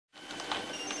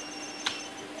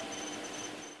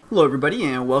Hello everybody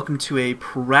and welcome to a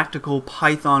practical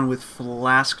Python with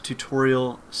Flask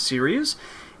tutorial series.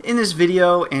 In this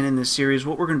video and in this series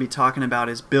what we're going to be talking about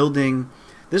is building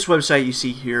this website you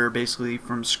see here basically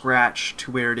from scratch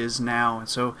to where it is now. And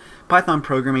so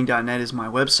pythonprogramming.net is my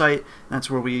website. That's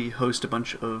where we host a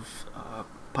bunch of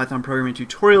Python programming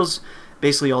tutorials.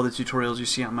 Basically all the tutorials you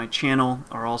see on my channel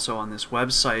are also on this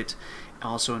website,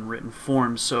 also in written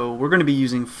form. So we're going to be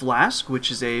using Flask,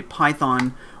 which is a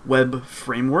Python web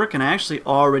framework, and I actually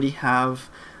already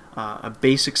have a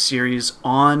basic series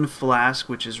on Flask,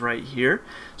 which is right here.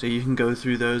 So you can go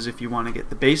through those if you want to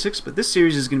get the basics, but this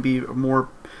series is going to be a more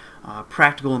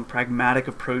practical and pragmatic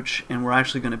approach, and we're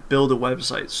actually going to build a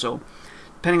website. So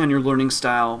depending on your learning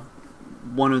style,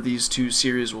 one of these two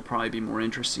series will probably be more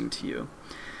interesting to you.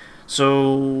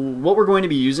 So what we're going to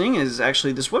be using is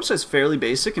actually, this website is fairly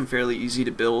basic and fairly easy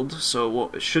to build, so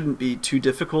it shouldn't be too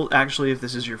difficult actually if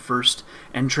this is your first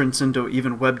entrance into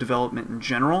even web development in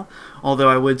general, although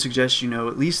I would suggest you know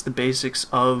at least the basics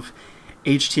of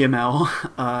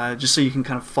HTML just so you can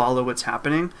kind of follow what's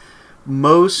happening.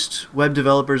 Most web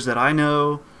developers that I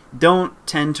know don't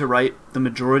tend to write the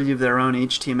majority of their own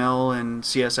HTML and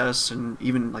CSS and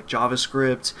even like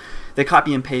JavaScript. They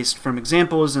copy and paste from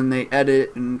examples and they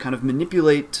edit and kind of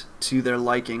manipulate to their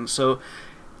liking. So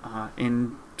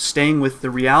in staying with the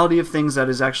reality of things, that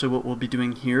is actually what we'll be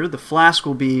doing here. The Flask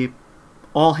will be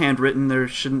all handwritten. There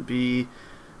shouldn't be,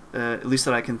 at least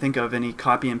that I can think of, any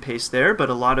copy and paste there, but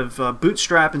a lot of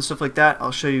Bootstrap and stuff like that.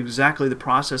 I'll show you exactly the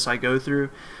process I go through.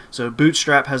 So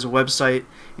Bootstrap has a website,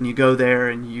 and you go there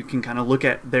and you can kind of look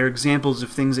at their examples of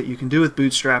things that you can do with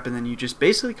Bootstrap, and then you just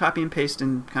basically copy and paste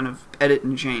and kind of edit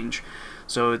and change.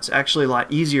 So it's actually a lot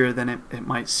easier than it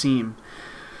might seem.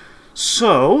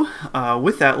 So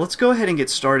with that, let's go ahead and get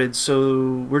started.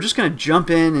 So we're just going to jump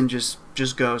in and just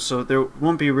go. So there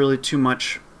won't be really too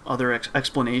much other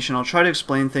explanation. I'll try to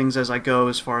explain things as I go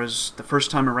as far as the first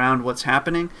time around what's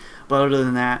happening, but other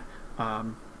than that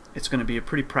it's going to be a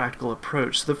pretty practical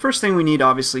approach. So the first thing we need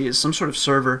obviously is some sort of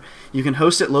server. You can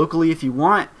host it locally if you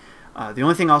want. The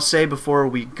only thing I'll say before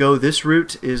we go this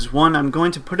route is, one, I'm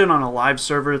going to put it on a live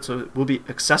server so it will be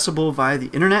accessible via the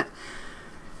internet.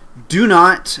 Do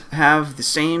not have the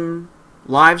same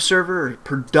live server or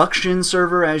production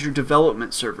server as your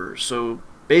development server. So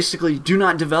basically, do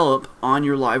not develop on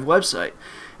your live website.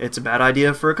 It's a bad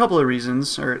idea for a couple of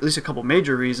reasons, or at least a couple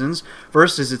major reasons.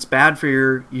 First is it's bad for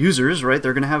your users, right?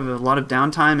 They're going to have a lot of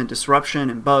downtime and disruption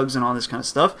and bugs and all this kind of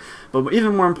stuff. But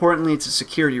even more importantly, it's a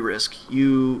security risk.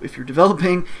 If you're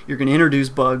developing, you're going to introduce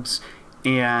bugs,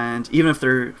 and even if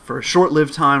they're for a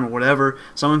short-lived time or whatever,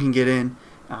 someone can get in,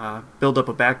 build up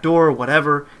a backdoor or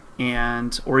whatever,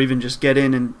 or even just get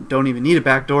in and don't even need a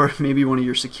backdoor. Maybe one of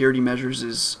your security measures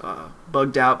is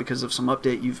bugged out because of some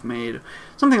update you've made,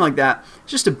 something like that.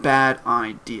 It's just a bad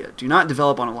idea. Do not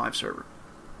develop on a live server.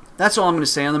 That's all I'm going to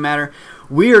say on the matter.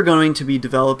 We are going to be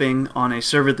developing on a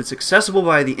server that's accessible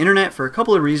via the internet for a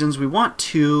couple of reasons. We want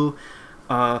to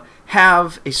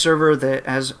have a server that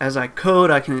as I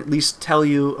code, I can at least tell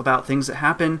you about things that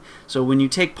happen. So when you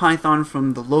take Python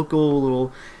from the local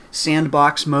little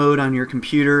sandbox mode on your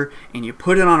computer and you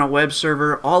put it on a web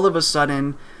server, all of a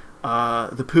sudden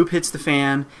the poop hits the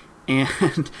fan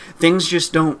and things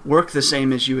just don't work the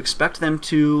same as you expect them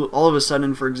to. All of a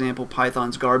sudden, for example,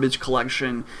 Python's garbage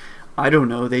collection, I don't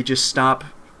know, they just stop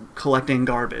collecting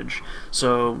garbage.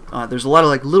 So there's a lot of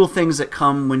like little things that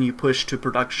come when you push to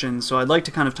production, so I'd like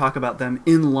to kind of talk about them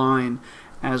in line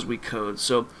as we code.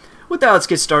 So with that, let's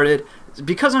get started.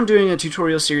 Because I'm doing a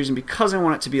tutorial series and because I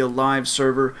want it to be a live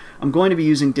server, I'm going to be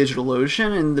using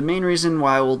DigitalOcean, and the main reason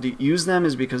why I will use them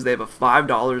is because they have a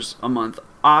 $5 a month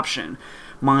option.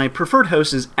 My preferred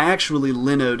host is actually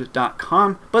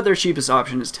linode.com, but their cheapest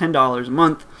option is $10 a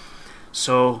month,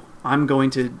 so I'm going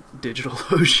to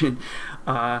DigitalOcean.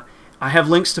 I have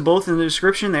links to both in the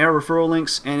description. They are referral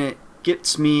links, and it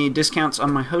gets me discounts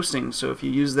on my hosting, so if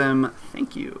you use them,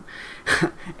 thank you.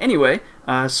 Anyway,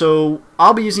 so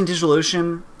I'll be using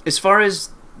DigitalOcean. As far as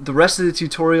the rest of the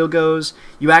tutorial goes,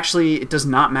 it does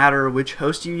not matter which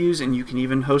host you use, and you can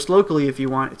even host locally if you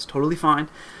want. It's totally fine.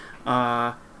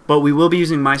 But we will be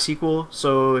using MySQL,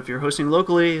 so if you're hosting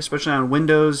locally, especially on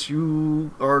Windows,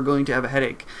 you are going to have a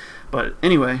headache. But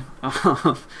anyway,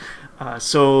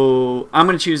 so I'm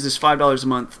going to choose this $5 a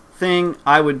month thing.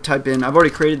 I would type in, I've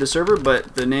already created the server,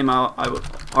 but the name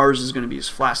ours is going to be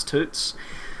Flask Tuts.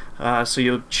 So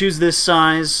you'll choose this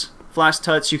size, Flask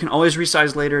Tuts. You can always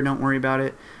resize later, don't worry about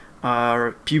it.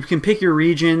 You can pick your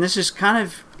region. This is kind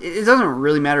of, it doesn't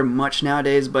really matter much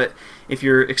nowadays, but if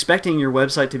you're expecting your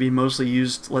website to be mostly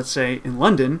used, let's say in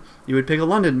London, you would pick a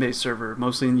London-based server.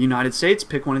 Mostly in the United States,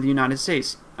 pick one of the United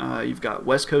States. You've got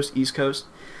West Coast, East Coast,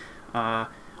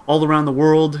 all around the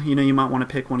world. You know, you might want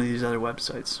to pick one of these other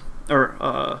websites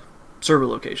or server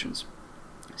locations.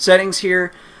 Settings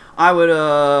here, I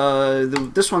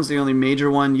would, this one's the only major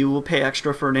one. You will pay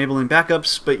extra for enabling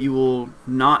backups, but you will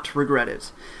not regret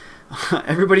it.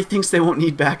 Everybody thinks they won't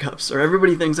need backups, or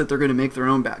everybody thinks that they're going to make their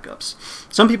own backups.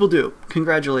 Some people do.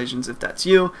 Congratulations if that's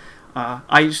you.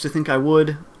 I used to think I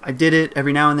would. I did it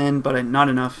every now and then, but not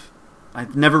enough.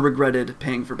 I've never regretted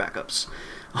paying for backups.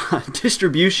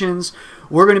 Distributions.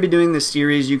 We're going to be doing this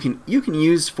series. You can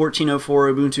use 14.04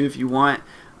 Ubuntu if you want,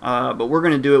 but we're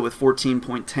going to do it with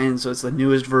 14.10, so it's the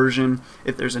newest version.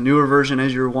 If there's a newer version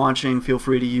as you're watching, feel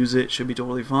free to use it. Should be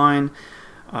totally fine.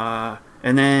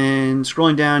 And then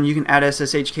scrolling down, you can add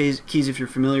SSH keys if you're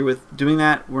familiar with doing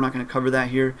that. We're not going to cover that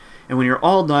here. And when you're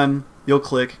all done, you'll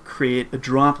click Create a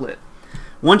Droplet.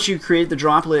 Once you create the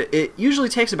droplet, it usually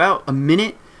takes about a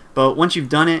minute, but once you've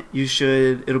done it,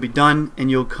 it'll be done,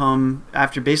 and you'll come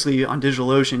after basically on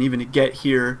DigitalOcean, even to get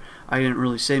here. I didn't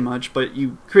really say much, but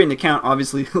you create an account,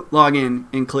 obviously, log in,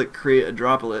 and click Create a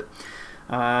Droplet.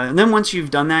 And then once you've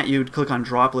done that, you'd click on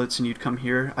droplets and you'd come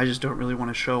here. I just don't really want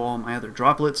to show all my other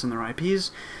droplets and their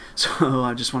IPs, so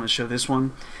I just want to show this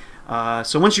one.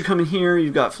 So once you come in here,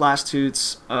 you've got Flask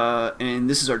toots, and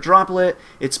this is our droplet.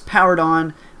 It's powered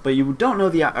on, but you don't know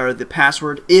the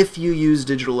password. If you use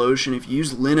DigitalOcean, if you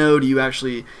use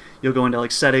Linode, you'll go into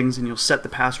like settings and you'll set the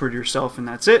password yourself, and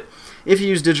that's it. If you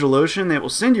use DigitalOcean, they will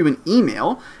send you an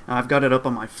email. I've got it up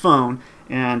on my phone,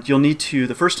 and you'll need to,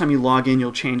 the first time you log in,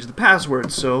 you'll change the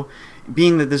password. So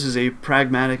being that this is a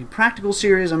pragmatic and practical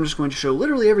series, I'm just going to show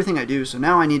literally everything I do. So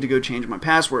now I need to go change my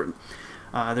password.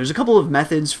 There's a couple of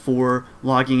methods for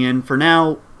logging in. For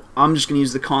now, I'm just going to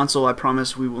use the console. I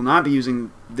promise we will not be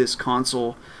using this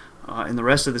console in the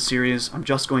rest of the series. I'm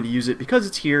just going to use it because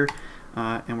it's here,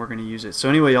 and we're going to use it. So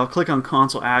anyway, I'll click on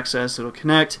console access. It'll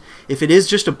connect. If it is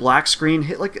just a black screen,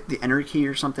 hit like the enter key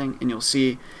or something, and you'll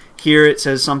see here it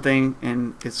says something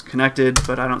and it's connected,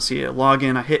 but I don't see a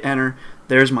login. I hit enter.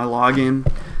 There's my login.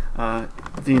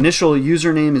 The initial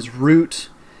username is root,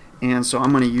 and so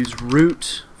I'm going to use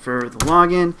root for the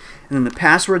login. And then the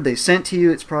password they sent to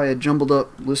you, it's probably a jumbled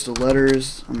up list of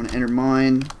letters. I'm going to enter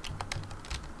mine.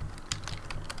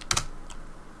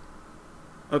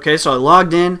 Okay, so I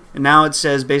logged in, and now it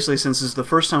says basically since this is the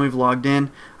first time we've logged in,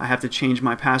 I have to change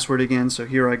my password again. So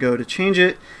here I go to change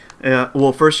it.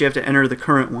 Well, first you have to enter the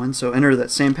current one, so enter that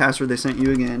same password they sent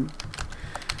you again.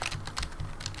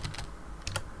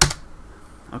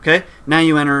 Okay, now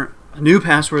you enter a new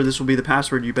password. This will be the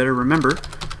password you better remember.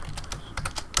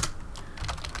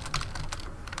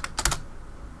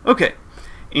 Okay,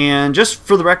 and just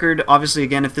for the record, obviously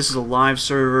again, if this is a live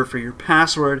server for your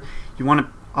password, you want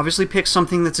to obviously pick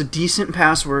something that's a decent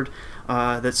password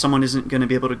that someone isn't going to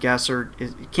be able to guess, or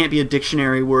it can't be a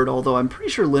dictionary word, although I'm pretty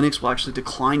sure Linux will actually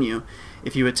decline you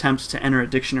if you attempt to enter a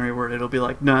dictionary word. It'll be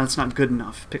like, no, that's not good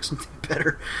enough. Pick something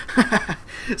better.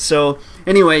 So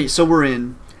anyway, so we're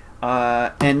in.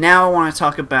 And now I want to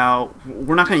talk about,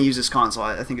 we're not going to use this console.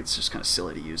 I think it's just kind of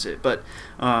silly to use it. But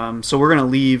so we're going to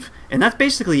leave, and that's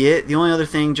basically it. The only other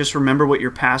thing, just remember what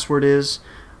your password is.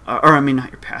 Or I mean,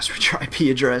 not your password, your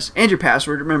IP address, and your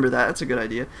password. Remember that. That's a good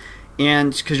idea.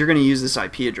 And because you're going to use this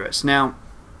IP address. Now,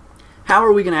 how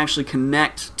are we going to actually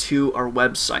connect to our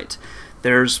website?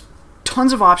 There's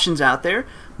tons of options out there.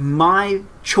 My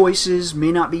choices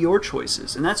may not be your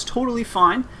choices, and that's totally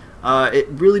fine. It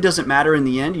really doesn't matter in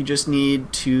the end. You just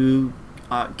need to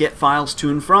get files to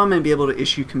and from and be able to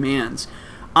issue commands.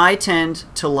 I tend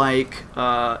to like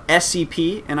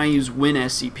SCP, and I use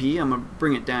WinSCP. I'm going to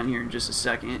bring it down here in just a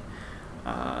second.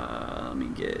 Let me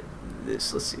get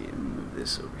this. Let's see. Move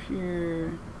this over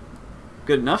here.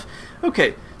 Good enough.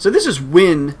 Okay, so this is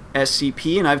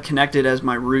WinSCP, and I've connected as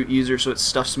my root user, so it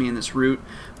stuffs me in this root.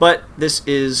 But this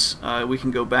is, we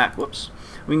can go back. Whoops.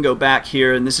 We can go back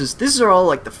here, and these are all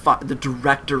like the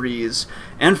directories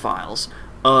and files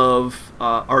of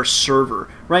our server.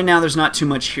 Right now there's not too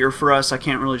much here for us. I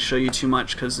can't really show you too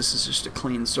much because this is just a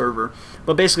clean server,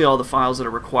 but basically all the files that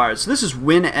are required. So this is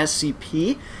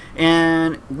WinSCP,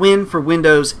 and Win for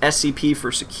Windows, SCP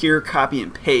for secure copy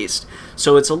and paste.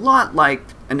 So it's a lot like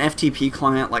an FTP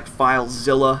client like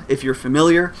FileZilla if you're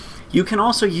familiar. You can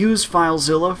also use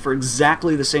FileZilla for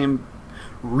exactly the same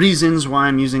reasons why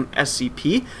I'm using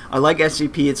SCP. I like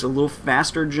SCP, it's a little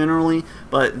faster generally,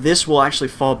 but this will actually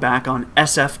fall back on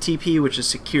SFTP, which is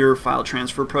Secure File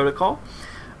Transfer Protocol.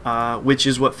 which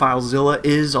is what FileZilla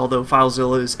is, although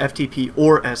FileZilla is FTP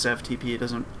or SFTP. It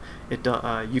doesn't,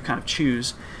 you kind of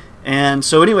choose. And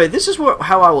so anyway, this is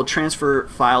how I will transfer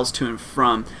files to and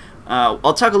from.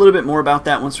 I'll talk a little bit more about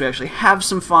that once we actually have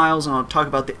some files, and I'll talk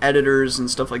about the editors and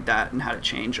stuff like that and how to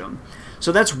change them.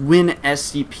 So that's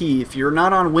WinSCP. If you're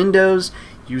not on Windows,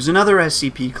 use another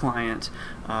SCP client,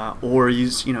 or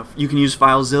use, you can use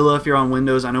FileZilla if you're on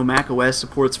Windows. I know macOS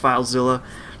supports FileZilla.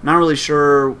 Not really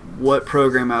sure what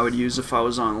program I would use if I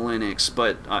was on Linux,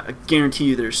 but I guarantee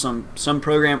you there's some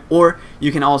program, or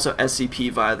you can also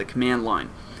SCP via the command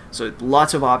line. So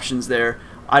lots of options there.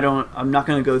 I'm not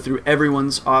going to go through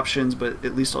everyone's options, but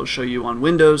at least I'll show you on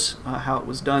Windows how it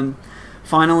was done.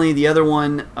 Finally, the other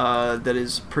one that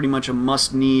is pretty much a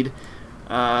must-have,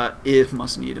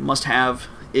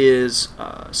 is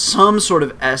some sort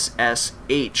of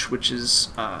SSH, which is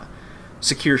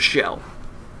secure shell.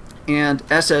 And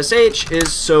SSH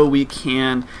is so we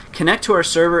can connect to our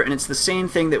server, and it's the same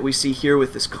thing that we see here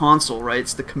with this console, right?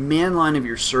 It's the command line of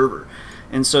your server.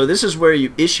 And so this is where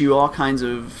you issue all kinds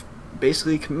of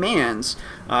basically commands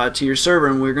to your server,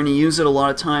 and we're going to use it a lot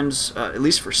of times, at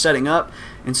least for setting up,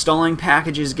 installing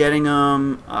packages, getting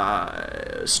them,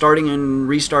 starting and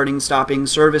restarting, stopping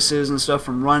services and stuff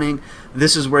from running.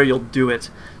 This is where you'll do it.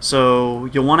 So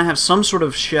you'll want to have some sort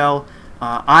of shell.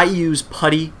 I use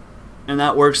PuTTY, and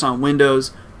that works on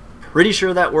Windows. Pretty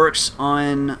sure that works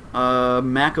on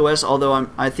Mac OS, although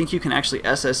I think you can actually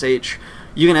SSH.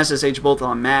 You can SSH both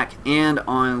on Mac and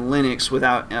on Linux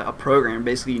without a program.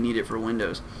 Basically, you need it for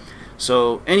Windows.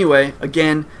 So anyway,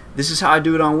 again, this is how I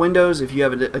do it on Windows. If you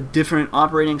have a different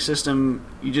operating system,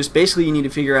 you need to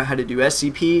figure out how to do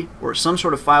SCP or some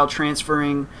sort of file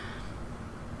transferring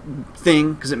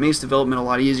thing, because it makes development a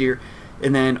lot easier,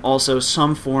 and then also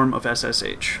some form of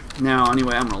SSH. Now,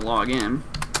 anyway, I'm going to log in.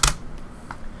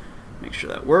 Make sure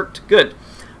that worked. Good.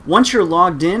 Once you're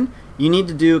logged in, you need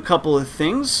to do a couple of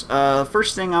things.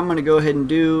 First thing I'm going to go ahead and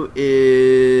do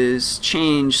is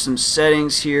change some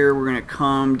settings here. We're going to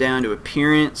come down to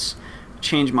appearance,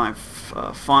 change my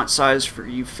font size for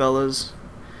you fellas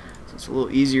so it's a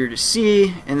little easier to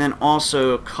see, and then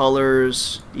also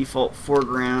colors, default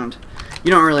foreground.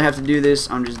 You don't really have to do this,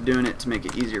 I'm just doing it to make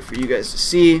it easier for you guys to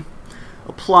see.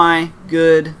 Apply,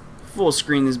 good, full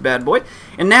screen this bad boy.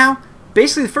 And now,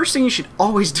 basically the first thing you should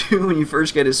always do when you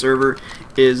first get a server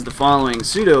is the following: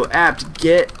 sudo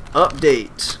apt-get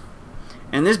update.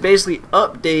 And this basically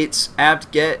updates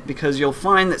apt-get, because you'll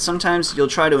find that sometimes you'll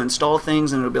try to install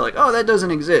things and it'll be like, oh, that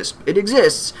doesn't exist. It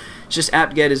exists, it's just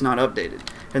apt-get is not updated.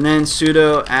 And then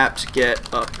sudo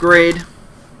apt-get upgrade.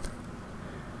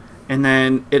 And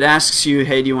then it asks you,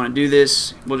 hey, do you want to do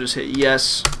this? We'll just hit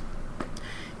yes.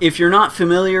 If you're not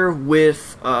familiar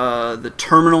with the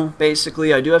terminal,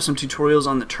 basically, I do have some tutorials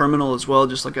on the terminal as well.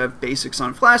 Just like I have basics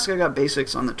on Flask, I got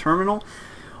basics on the terminal.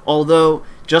 Although,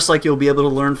 just like you'll be able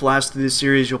to learn Flask through this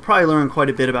series, you'll probably learn quite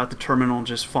a bit about the terminal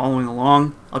just following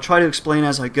along. I'll try to explain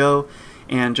as I go,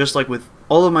 and just like with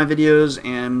all of my videos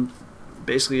and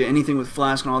basically anything with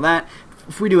Flask and all that,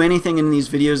 if we do anything in these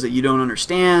videos that you don't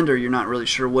understand, or you're not really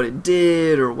sure what it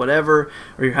did or whatever,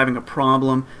 or you're having a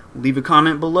problem, leave a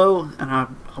comment below and I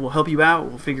will help you out.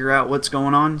 We'll figure out what's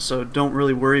going on, so don't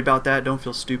really worry about that. Don't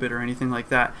feel stupid or anything like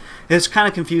that. It's kind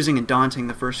of confusing and daunting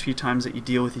the first few times that you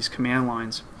deal with these command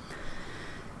lines.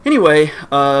 Anyway,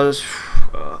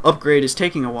 upgrade is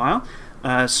taking a while.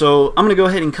 So I'm going to go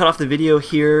ahead and cut off the video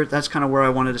here. That's kind of where I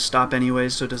wanted to stop anyway,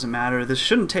 so it doesn't matter. This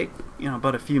shouldn't take,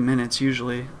 about a few minutes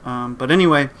usually. But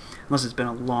anyway, unless it's been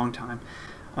a long time.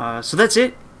 So that's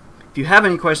it. If you have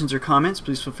any questions or comments,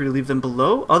 please feel free to leave them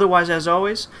below. Otherwise, as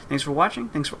always, thanks for watching.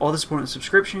 Thanks for all the support and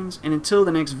subscriptions. And until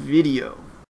the next video.